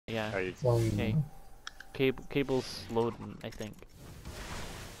Yeah. Are you... Okay. Cable's loading, I think.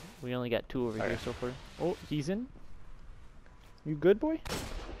 We only got 2 over here so far. Oh, he's in. You good, boy?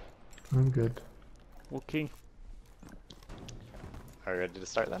 I'm good. Okay. Are you ready to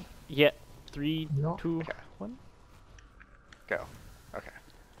start then? Yeah. 3, No. 2, 1. Go. Okay.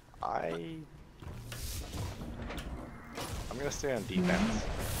 I'm gonna stay on defense.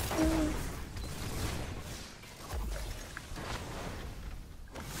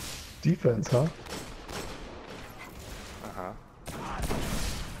 Defense, huh? Uh-huh.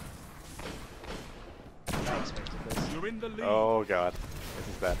 I expected this. You're in the lead. Oh god. This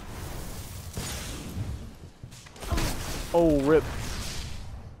is bad. Oh, rip.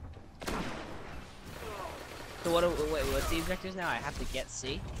 So what's the objectives now? I have to get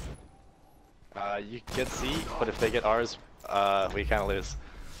C? You get C, but if they get ours, we kinda lose.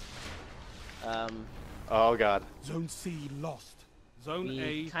 Oh god. Zone C lost. Zone We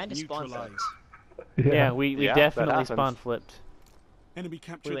A kinda spawn neutralized. Yeah, we Yeah, that definitely happens. spawn flipped. Enemy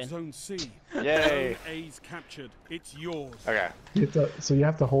captured win. Zone C. Yay! Zone A's captured. It's yours. Okay. So you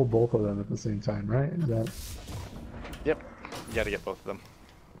have to hold both of them at the same time, right? Is that... Yep. You gotta get both of them.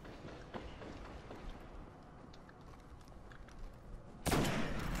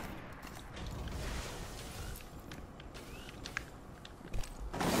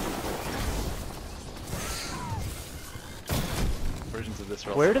 Versions of this.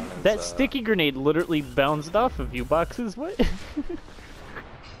 Where did that sticky grenade literally bounced off of you, Boxes? What?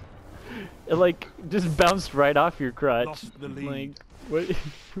 It like just bounced right off your crotch. Lost the lead. Like what?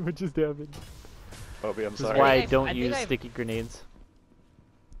 What just happened? Obi, I'm This is sorry. why I I don't think use I've- sticky grenades.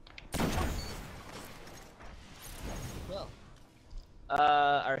 Well.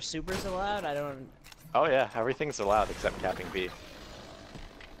 Are supers allowed? I don't... Oh yeah, everything's allowed except capping B.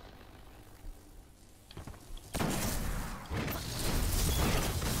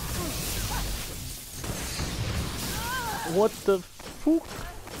 What the fuck?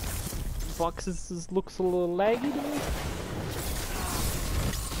 Boxes looks a little laggy to me.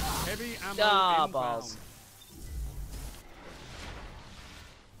 Heavy ammo Ah, inbound. balls.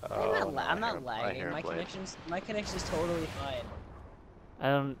 Oh, I'm not I lagging. hear a My blade. connection's totally fine.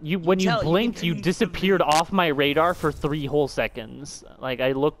 When you tell- you blinked, can you use the disappeared lead. off my radar for 3 whole seconds. Like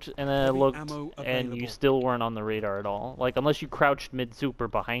I looked and then I Heavy looked, ammo and you available. still weren't on the radar at all. Like unless you crouched mid-super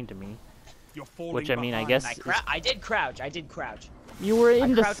behind me, You're falling which I mean, I behind. guess I did crouch. I did crouch. you were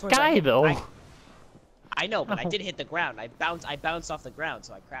in the crouched once I sky hit- though. I know, but I Oh. did hit the ground. I bounced off the ground,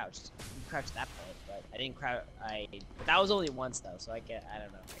 so I crouched. You crouched at that point, but I didn't crouch. But that was only once though, so I don't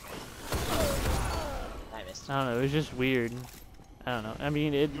know. I missed. I don't know. It was just weird. I don't know. I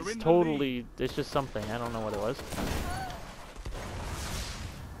mean, You're it's in the totally. It's just something. I don't know what it was.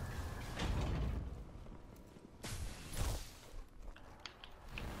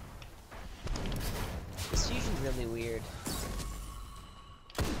 This fusion's really weird.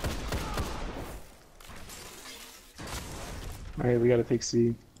 Alright, we gotta take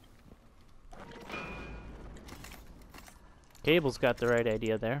C. Cable's got the right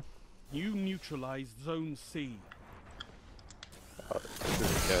idea there. You neutralized Zone C. Oh, this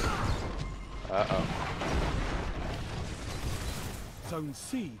isn't good. Uh-oh. Zone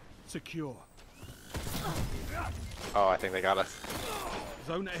C secure. Oh, I think they got us.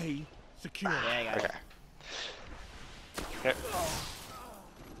 Zone A secure. Yeah, I got it. Okay. Okay.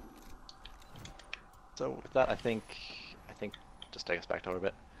 So with that, I think just take us back to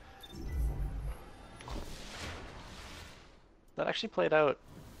orbit. That actually played out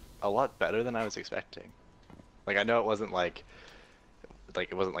a lot better than I was expecting. Like I know it wasn't like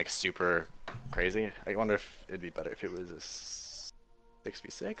it wasn't like super crazy. I wonder if it'd be better if it was a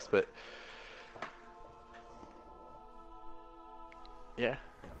 6v6, but yeah.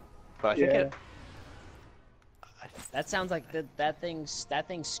 But I think it. That sounds like that thing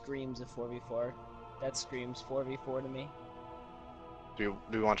screams a 4v4. That screams 4v4 to me. Do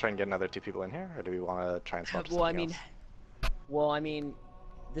we want to try and get another 2 people in here, or do we want to try and swap to Well, I something mean, else?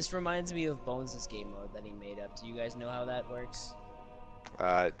 this reminds me of Bones' game mode that he made up. Do you guys know how that works?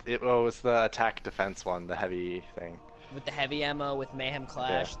 It was the attack defense one, the heavy thing. With the heavy ammo, with Mayhem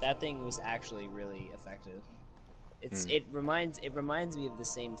Clash, that thing was actually really effective. It reminds me of the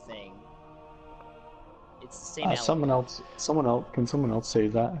same thing. It's the same element. Someone else, can someone else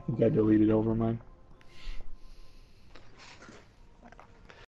save that? I think I deleted over mine.